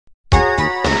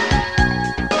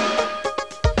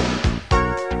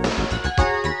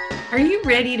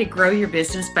ready to grow your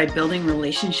business by building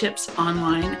relationships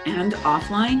online and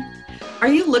offline? Are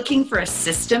you looking for a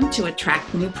system to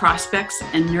attract new prospects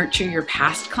and nurture your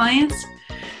past clients?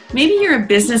 Maybe you're a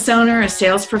business owner, a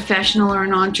sales professional, or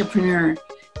an entrepreneur.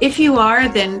 If you are,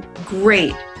 then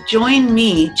great. Join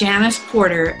me, Janice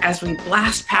Porter, as we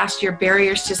blast past your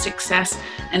barriers to success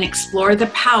and explore the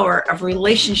power of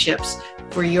relationships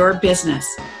for your business.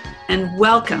 And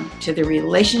welcome to the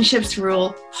Relationships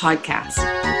Rule podcast.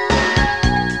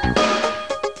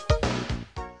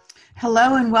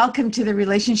 Hello and welcome to the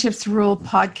Relationships Rule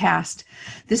podcast.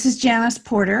 This is Janice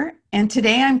Porter, and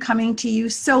today I'm coming to you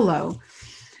solo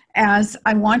as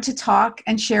I want to talk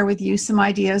and share with you some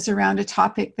ideas around a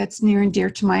topic that's near and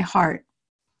dear to my heart.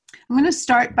 I'm going to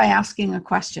start by asking a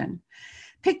question.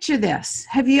 Picture this.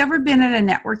 Have you ever been at a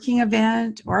networking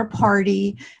event or a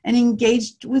party and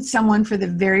engaged with someone for the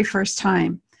very first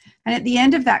time? And at the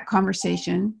end of that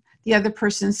conversation, the other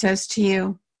person says to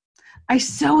you, "I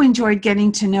so enjoyed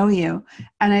getting to know you,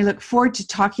 and I look forward to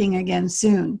talking again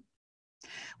soon."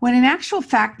 When in actual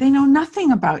fact, they know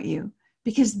nothing about you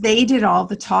because they did all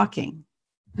the talking.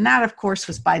 And that, of course,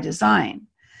 was by design.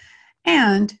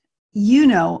 And you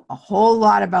know a whole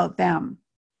lot about them.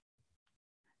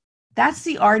 That's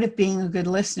the art of being a good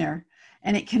listener,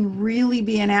 and it can really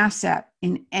be an asset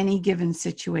in any given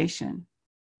situation.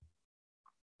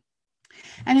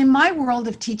 And in my world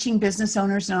of teaching business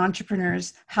owners and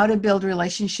entrepreneurs how to build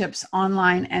relationships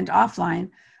online and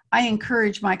offline, I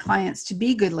encourage my clients to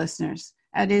be good listeners,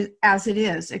 as it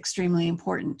is extremely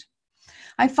important.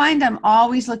 I find I'm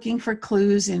always looking for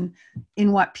clues in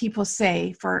what people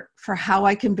say for how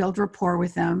I can build rapport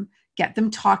with them, get them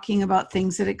talking about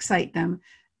things that excite them,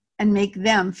 and make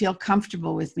them feel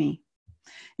comfortable with me.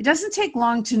 It doesn't take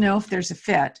long to know if there's a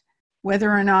fit,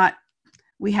 whether or not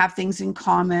we have things in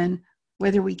common,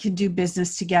 whether we can do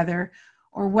business together,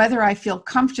 or whether I feel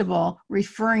comfortable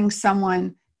referring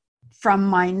someone from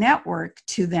my network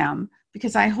to them,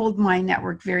 because I hold my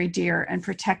network very dear and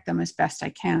protect them as best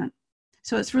I can.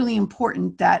 So it's really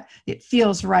important that it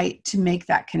feels right to make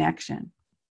that connection.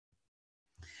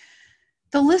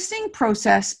 The listening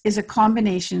process is a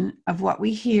combination of what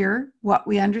we hear, what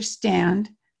we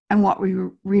understand, and what we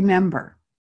remember.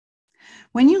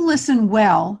 When you listen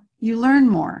well, you learn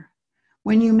more.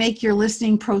 When you make your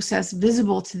listening process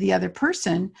visible to the other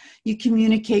person, you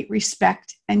communicate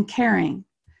respect and caring.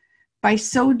 By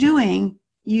so doing,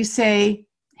 you say,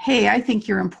 "Hey, I think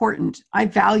you're important. I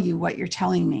value what you're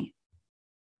telling me."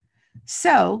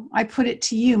 So I put it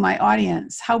to you, my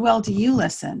audience, how well do you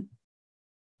listen?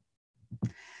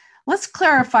 Let's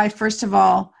clarify, first of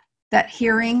all, that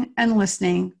hearing and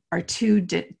listening are two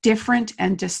different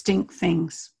and distinct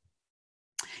things.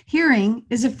 Hearing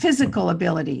is a physical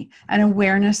ability and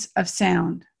awareness of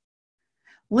sound.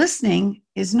 Listening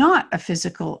is not a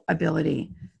physical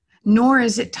ability, nor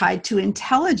is it tied to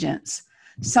intelligence.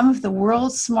 Some of the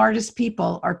world's smartest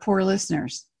people are poor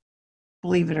listeners,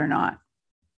 believe it or not.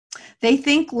 They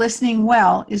think listening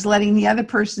well is letting the other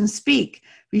person speak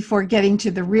before getting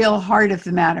to the real heart of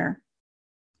the matter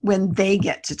when they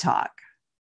get to talk.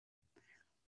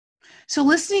 So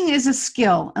listening is a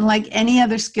skill, and like any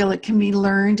other skill, it can be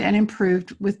learned and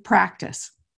improved with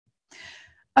practice.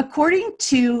 According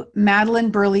to Madeline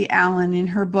Burley Allen in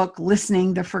her book,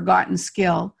 Listening, the Forgotten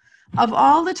Skill, of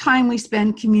all the time we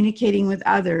spend communicating with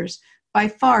others, by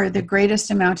far the greatest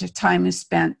amount of time is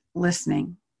spent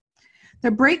listening.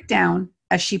 The breakdown,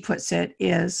 as she puts it,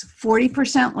 is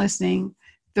 40% listening,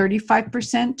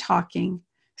 35% talking,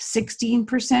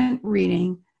 16%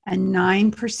 reading, and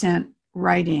 9%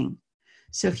 writing.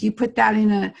 So if you put that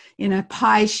in a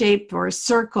pie shape or a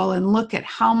circle and look at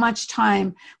how much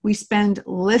time we spend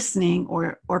listening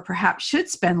or perhaps should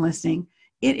spend listening,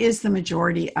 it is the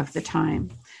majority of the time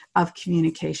of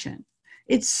communication.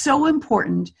 It's so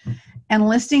important, and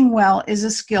listening well is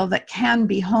a skill that can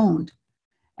be honed.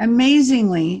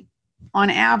 Amazingly, on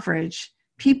average,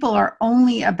 people are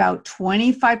only about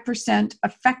 25%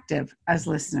 effective as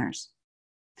listeners.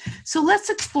 So let's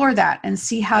explore that and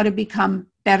see how to become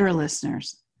better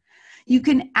listeners. You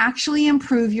can actually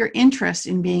improve your interest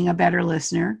in being a better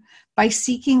listener by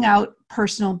seeking out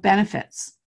personal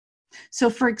benefits. So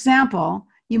for example,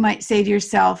 you might say to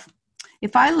yourself,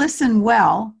 if I listen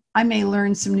well, I may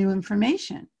learn some new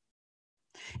information.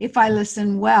 If I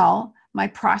listen well, my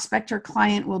prospect or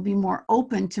client will be more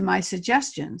open to my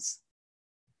suggestions.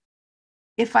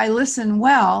 If I listen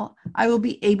well, I will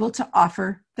be able to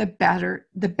offer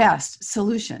the best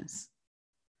solutions.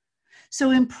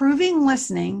 So improving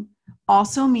listening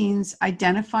also means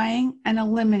identifying and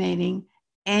eliminating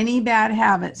any bad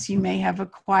habits you may have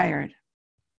acquired.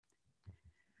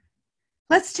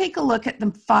 Let's take a look at the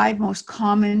 5 most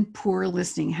common poor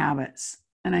listening habits.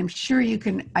 And I'm sure you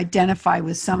can identify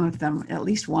with some of them, at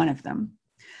least one of them.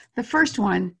 The first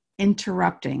one,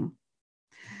 interrupting.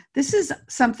 This is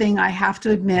something I have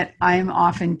to admit I am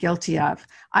often guilty of.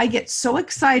 I get so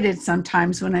excited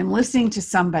sometimes when I'm listening to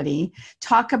somebody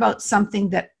talk about something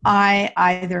that I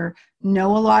either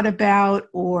know a lot about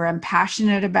or am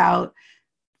passionate about,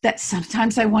 that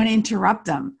sometimes I want to interrupt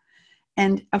them.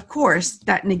 And of course,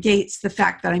 that negates the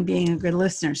fact that I'm being a good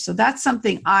listener. So that's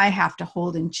something I have to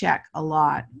hold in check a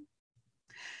lot.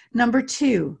 Number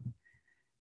 2,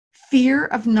 fear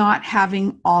of not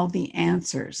having all the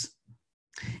answers.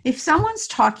 If someone's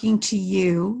talking to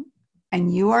you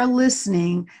and you are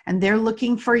listening and they're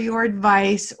looking for your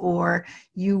advice, or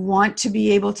you want to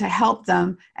be able to help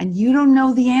them and you don't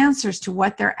know the answers to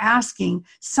what they're asking,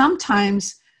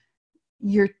 sometimes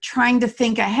you're trying to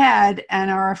think ahead and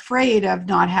are afraid of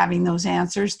not having those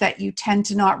answers, that you tend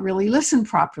to not really listen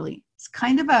properly. It's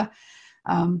kind of a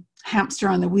hamster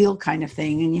on the wheel kind of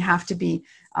thing, and you have to be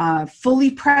fully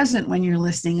present when you're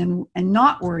listening and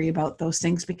not worry about those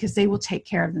things, because they will take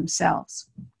care of themselves.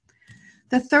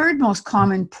 The third most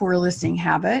common poor listening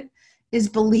habit is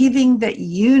believing that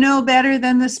you know better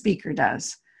than the speaker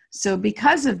does. So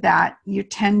because of that, you're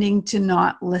tending to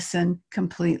not listen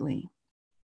completely.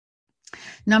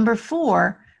 Number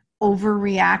 4,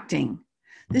 overreacting.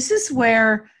 This is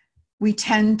where we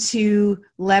tend to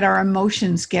let our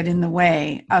emotions get in the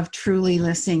way of truly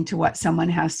listening to what someone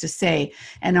has to say.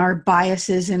 And our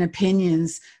biases and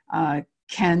opinions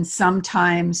can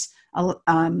sometimes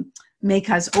make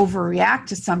us overreact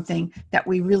to something that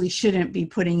we really shouldn't be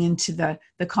putting into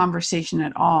the conversation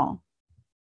at all,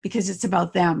 because it's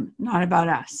about them, not about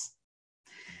us.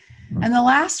 And the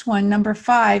last one, number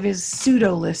 5, is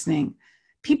pseudo-listening.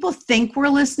 People think we're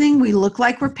listening. We look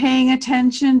like we're paying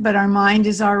attention, but our mind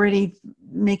is already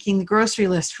making the grocery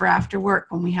list for after work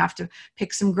when we have to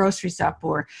pick some groceries up,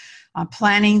 or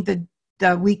planning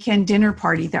the weekend dinner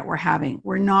party that we're having.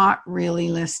 We're not really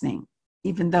listening,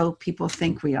 even though people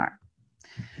think we are.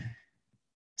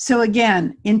 So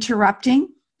again, interrupting,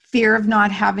 fear of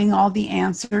not having all the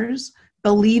answers,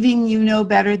 believing you know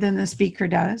better than the speaker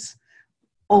does,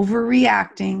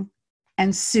 overreacting,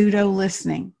 and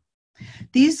pseudo-listening.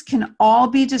 These can all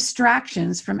be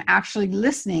distractions from actually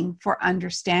listening for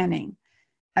understanding,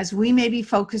 as we may be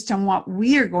focused on what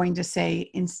we are going to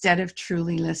say instead of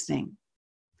truly listening.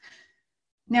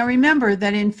 Now remember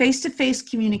that in face-to-face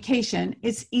communication,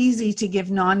 it's easy to give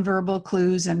nonverbal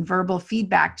clues and verbal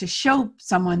feedback to show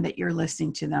someone that you're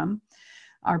listening to them.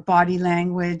 Our body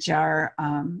language, our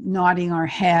nodding our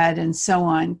head, and so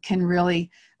on can really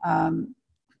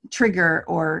trigger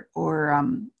or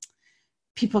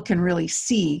people can really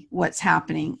see what's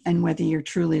happening and whether you're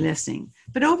truly listening.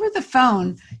 But over the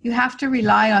phone, you have to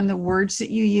rely on the words that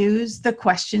you use, the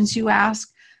questions you ask,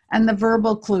 and the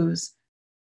verbal clues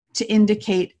to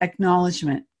indicate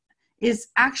acknowledgement. It's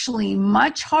actually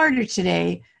much harder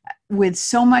today with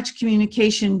so much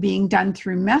communication being done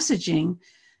through messaging,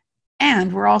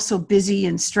 and we're also busy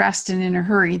and stressed and in a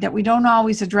hurry, that we don't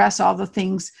always address all the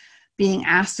things being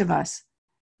asked of us,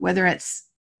 whether it's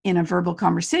in a verbal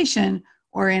conversation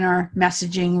or in our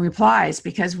messaging replies,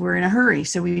 because we're in a hurry,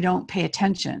 so we don't pay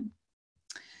attention.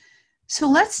 So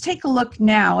let's take a look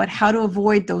now at how to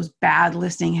avoid those bad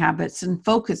listening habits and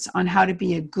focus on how to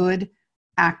be a good,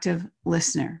 active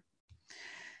listener.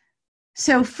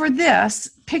 So for this,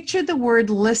 picture the word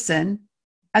listen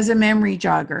as a memory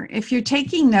jogger. If you're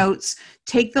taking notes,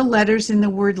 take the letters in the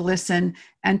word listen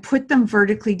and put them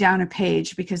vertically down a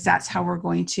page, because that's how we're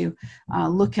going to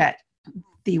look at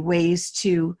the ways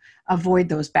to avoid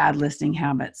those bad listening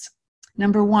habits.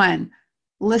 Number 1,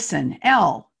 listen.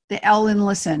 L, the L in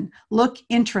listen. Look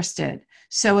interested.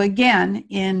 So again,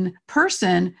 in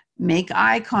person, make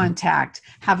eye contact,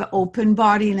 have open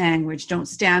body language. Don't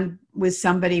stand with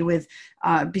somebody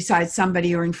beside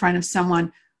somebody or in front of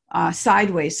someone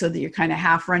sideways, so that you're kind of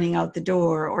half running out the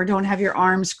door, or don't have your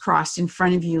arms crossed in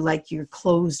front of you like you're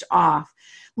closed off.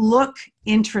 Look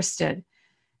interested.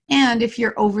 And if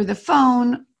you're over the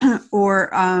phone or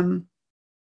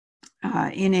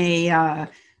in a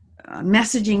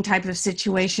messaging type of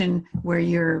situation where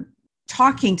you're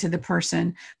talking to the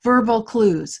person, verbal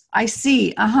clues. I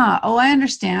see, oh, I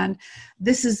understand.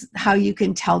 This is how you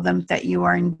can tell them that you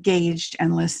are engaged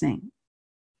and listening.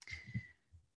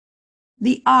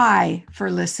 The I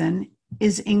for listen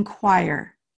is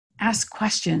inquire. Ask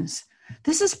questions.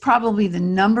 This is probably the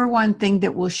number one thing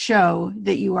that will show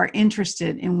that you are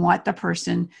interested in what the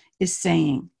person is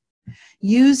saying.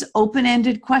 Use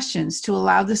open-ended questions to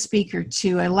allow the speaker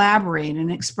to elaborate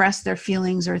and express their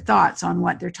feelings or thoughts on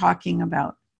what they're talking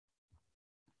about.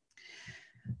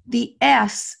 The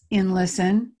S in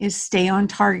listen is stay on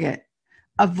target,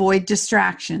 avoid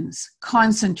distractions,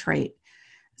 concentrate.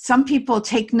 Some people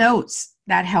take notes,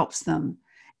 that helps them.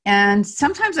 And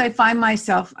sometimes I find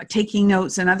myself taking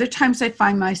notes, and other times I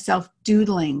find myself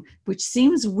doodling, which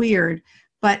seems weird,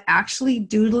 but actually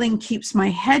doodling keeps my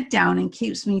head down and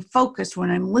keeps me focused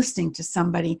when I'm listening to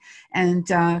somebody.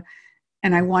 And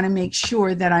I want to make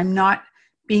sure that I'm not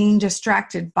being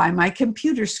distracted by my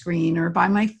computer screen or by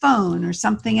my phone or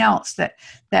something else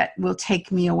that will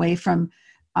take me away from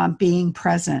being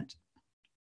present.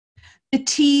 The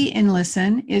T in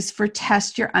listen is for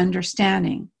test your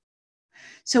understanding.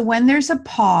 So when there's a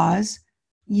pause,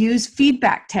 use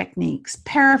feedback techniques,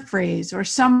 paraphrase or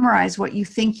summarize what you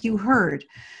think you heard.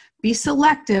 Be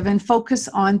selective and focus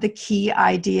on the key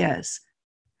ideas.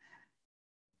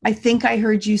 I think I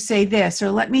heard you say this,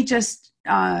 or let me just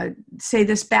say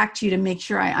this back to you to make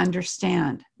sure I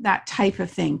understand. That type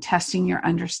of thing, testing your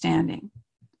understanding.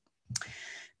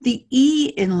 The E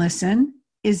in listen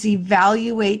is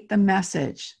evaluate the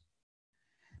message.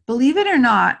 Believe it or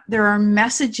not, there are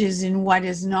messages in what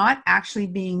is not actually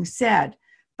being said,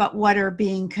 but what are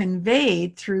being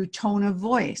conveyed through tone of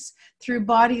voice, through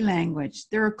body language.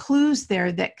 There are clues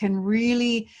there that can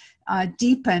really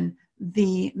deepen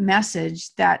the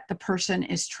message that the person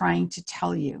is trying to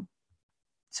tell you.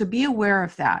 So be aware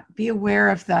of that. Be aware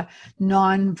of the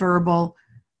nonverbal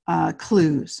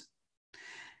clues.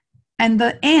 And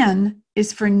the N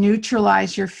is for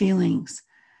neutralize your feelings.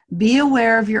 Be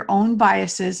aware of your own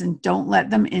biases and don't let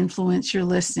them influence your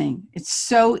listening. It's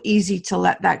so easy to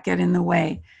let that get in the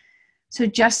way. So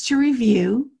just to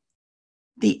review,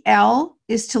 the L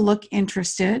is to look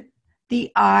interested.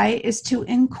 The I is to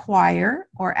inquire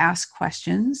or ask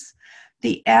questions.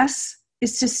 The S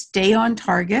is to stay on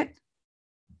target,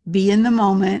 be in the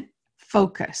moment,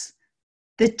 focus.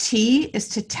 The T is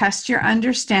to test your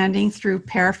understanding through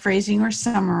paraphrasing or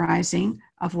summarizing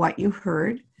of what you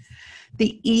heard.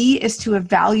 The E is to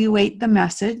evaluate the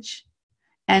message,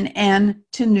 and N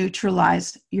to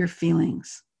neutralize your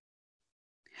feelings.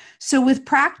 So with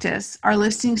practice, our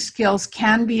listening skills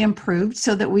can be improved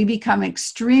so that we become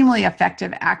extremely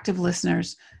effective, active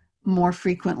listeners more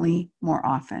frequently, more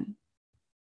often.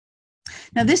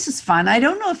 Now, this is fun. I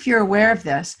don't know if you're aware of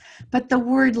this, but the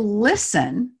word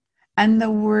listen and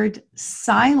the word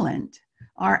silent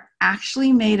are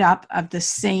actually made up of the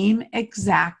same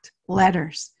exact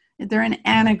letters. They're an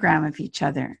anagram of each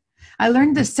other. I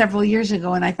learned this several years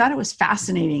ago, and I thought it was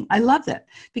fascinating. I loved it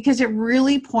because it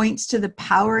really points to the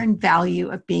power and value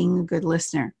of being a good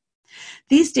listener.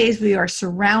 These days, we are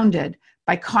surrounded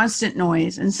by constant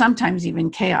noise and sometimes even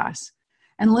chaos,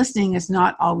 and listening is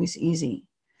not always easy.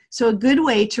 So a good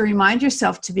way to remind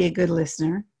yourself to be a good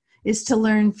listener is to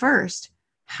learn first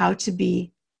how to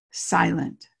be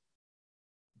silent.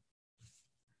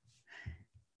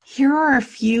 Here are a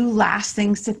few last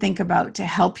things to think about to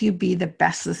help you be the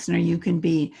best listener you can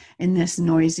be in this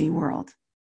noisy world.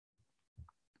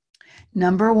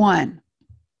 Number 1,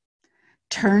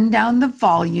 turn down the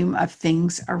volume of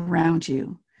things around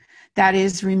you. That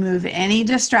is, remove any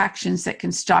distractions that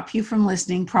can stop you from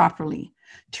listening properly.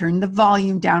 Turn the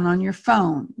volume down on your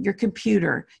phone, your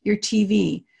computer, your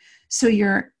TV, so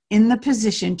you're in the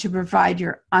position to provide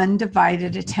your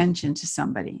undivided attention to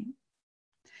somebody.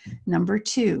 Number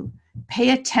 2,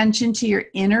 pay attention to your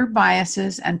inner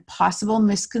biases and possible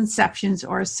misconceptions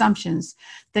or assumptions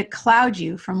that cloud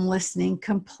you from listening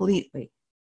completely.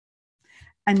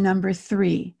 And number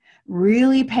 3,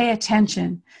 really pay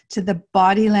attention to the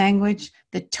body language,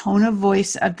 the tone of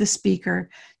voice of the speaker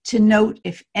to note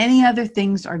if any other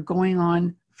things are going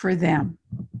on for them.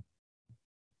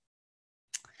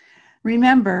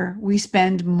 Remember, we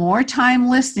spend more time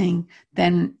listening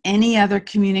than any other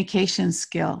communication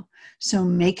skill, so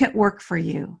make it work for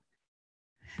you.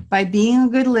 By being a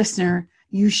good listener,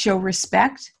 you show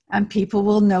respect and people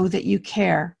will know that you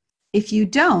care. If you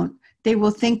don't, they will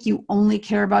think you only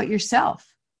care about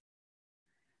yourself.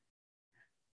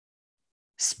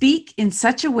 Speak in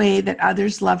such a way that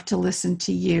others love to listen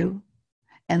to you,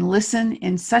 and listen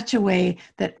in such a way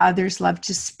that others love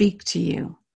to speak to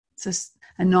you. It's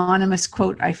an anonymous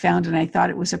quote I found and I thought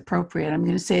it was appropriate. I'm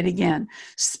going to say it again.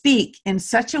 Speak in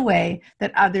such a way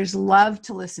that others love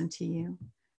to listen to you,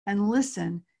 and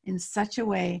listen in such a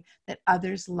way that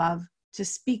others love to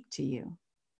speak to you.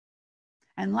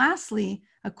 And lastly,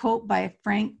 a quote by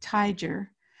Frank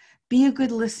Tiger: be a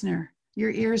good listener.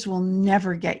 Your ears will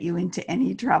never get you into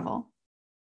any trouble.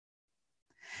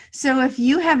 So if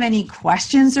you have any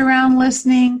questions around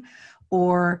listening,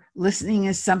 or listening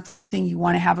is something you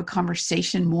want to have a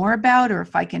conversation more about, or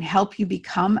if I can help you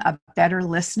become a better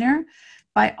listener,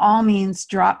 by all means,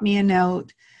 drop me a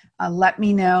note, let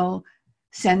me know,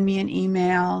 send me an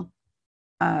email,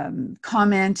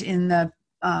 comment in the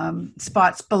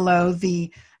spots below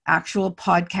the actual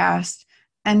podcast,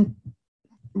 and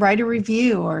write a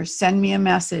review or send me a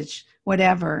message,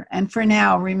 whatever. And for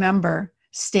now, remember,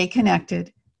 stay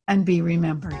connected and be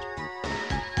remembered.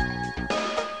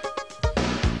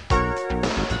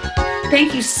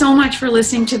 Thank you so much for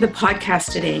listening to the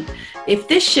podcast today. If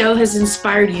this show has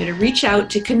inspired you to reach out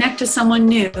to connect to someone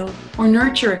new or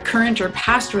nurture a current or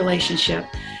past relationship,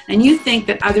 and you think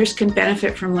that others can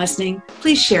benefit from listening,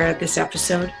 please share this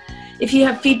episode. If you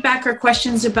have feedback or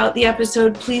questions about the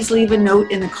episode, please leave a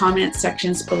note in the comment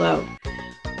sections below.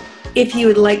 If you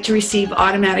would like to receive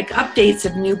automatic updates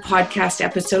of new podcast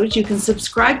episodes, you can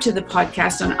subscribe to the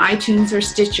podcast on iTunes or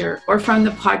Stitcher, or from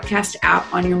the podcast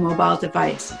app on your mobile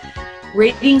device.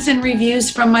 Ratings and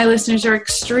reviews from my listeners are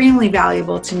extremely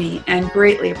valuable to me and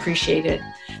greatly appreciated.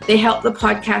 They help the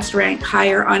podcast rank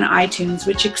higher on iTunes,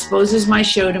 which exposes my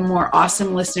show to more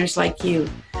awesome listeners like you.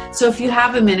 So if you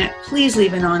have a minute, please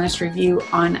leave an honest review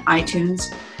on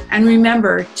iTunes. And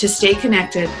remember to stay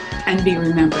connected and be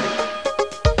remembered.